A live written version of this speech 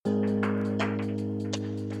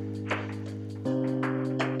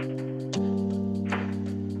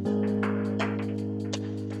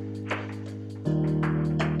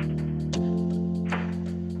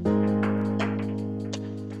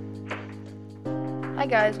Hi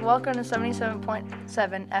guys, welcome to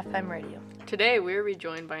 77.7 FM radio. Today we are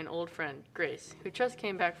rejoined by an old friend, Grace, who just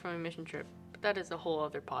came back from a mission trip, but that is a whole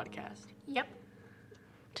other podcast. Yep.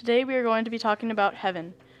 Today we are going to be talking about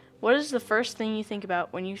heaven. What is the first thing you think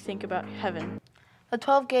about when you think about heaven? The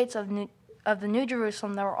 12 gates of the New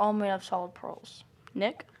Jerusalem that were all made of solid pearls.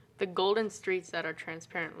 Nick? The golden streets that are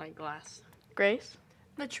transparent like glass. Grace?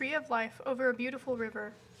 The tree of life over a beautiful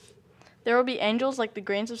river. There will be angels like the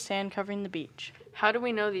grains of sand covering the beach. How do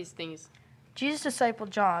we know these things? Jesus' disciple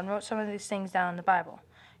John wrote some of these things down in the Bible.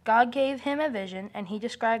 God gave him a vision, and he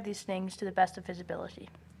described these things to the best of his ability.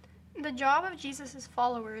 The job of Jesus'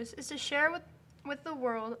 followers is to share with the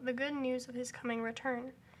world the good news of his coming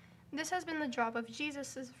return. This has been the job of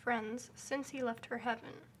Jesus' friends since he left for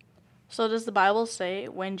heaven. So does the Bible say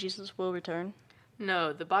when Jesus will return?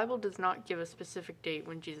 No, the Bible does not give a specific date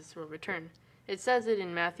when Jesus will return. It says it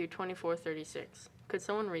in Matthew 24:36. Could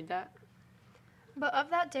someone read that? But of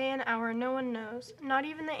that day and hour no one knows, not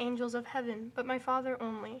even the angels of heaven, but my Father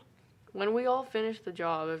only. When we all finish the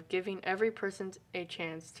job of giving every person a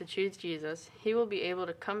chance to choose Jesus, he will be able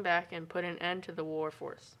to come back and put an end to the war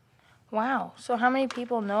force. Wow, so how many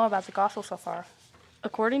people know about the gospel so far?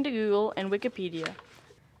 According to Google and Wikipedia,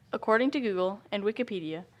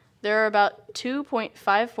 there are about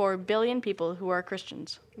 2.54 billion people who are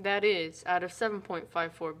Christians. That is, out of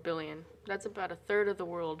 7.54 billion. That's about a third of the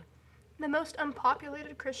world. The most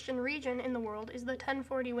unpopulated Christian region in the world is the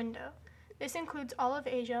 1040 window. This includes all of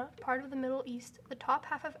Asia, part of the Middle East, the top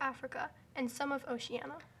half of Africa, and some of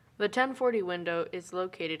Oceania. The 1040 window is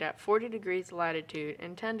located at 40 degrees latitude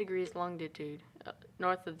and 10 degrees longitude,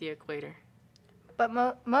 north of the equator.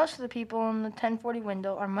 But most of the people in the 1040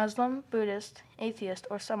 window are Muslim, Buddhist, atheist,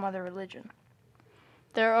 or some other religion.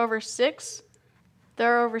 There are over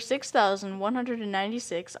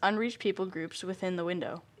 6,196 unreached people groups within the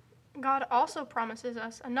window. God also promises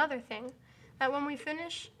us another thing, that when we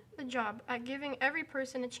finish the job at giving every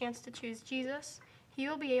person a chance to choose Jesus, he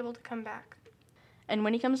will be able to come back. And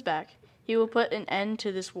when he comes back, he will put an end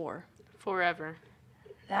to this war. Forever.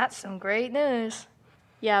 That's some great news.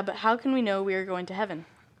 Yeah, but how can we know we are going to heaven?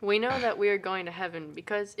 We know that we are going to heaven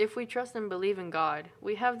because if we trust and believe in God,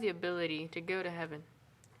 we have the ability to go to heaven.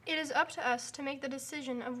 It is up to us to make the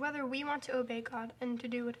decision of whether we want to obey God and to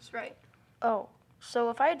do what is right. Oh, so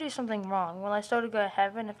if I do something wrong, will I still go to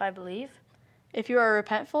heaven if I believe? If you are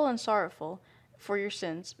repentful and sorrowful for your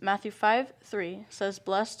sins, Matthew 5:3 says,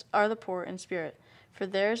 "Blessed are the poor in spirit, for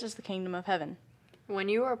theirs is the kingdom of heaven." When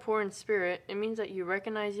you are poor in spirit, it means that you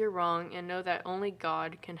recognize you're wrong and know that only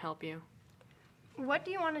God can help you. What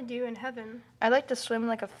do you want to do in heaven? I like to swim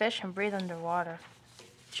like a fish and breathe underwater.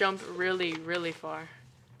 Jump really, really far.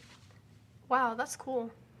 Wow, that's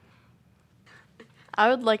cool. I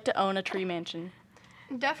would like to own a tree mansion.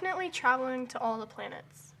 Definitely traveling to all the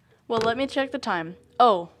planets. Well, let me check the time.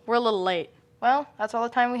 Oh, we're a little late. Well, that's all the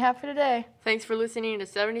time we have for today. Thanks for listening to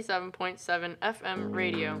 77.7 FM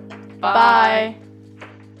radio. Bye.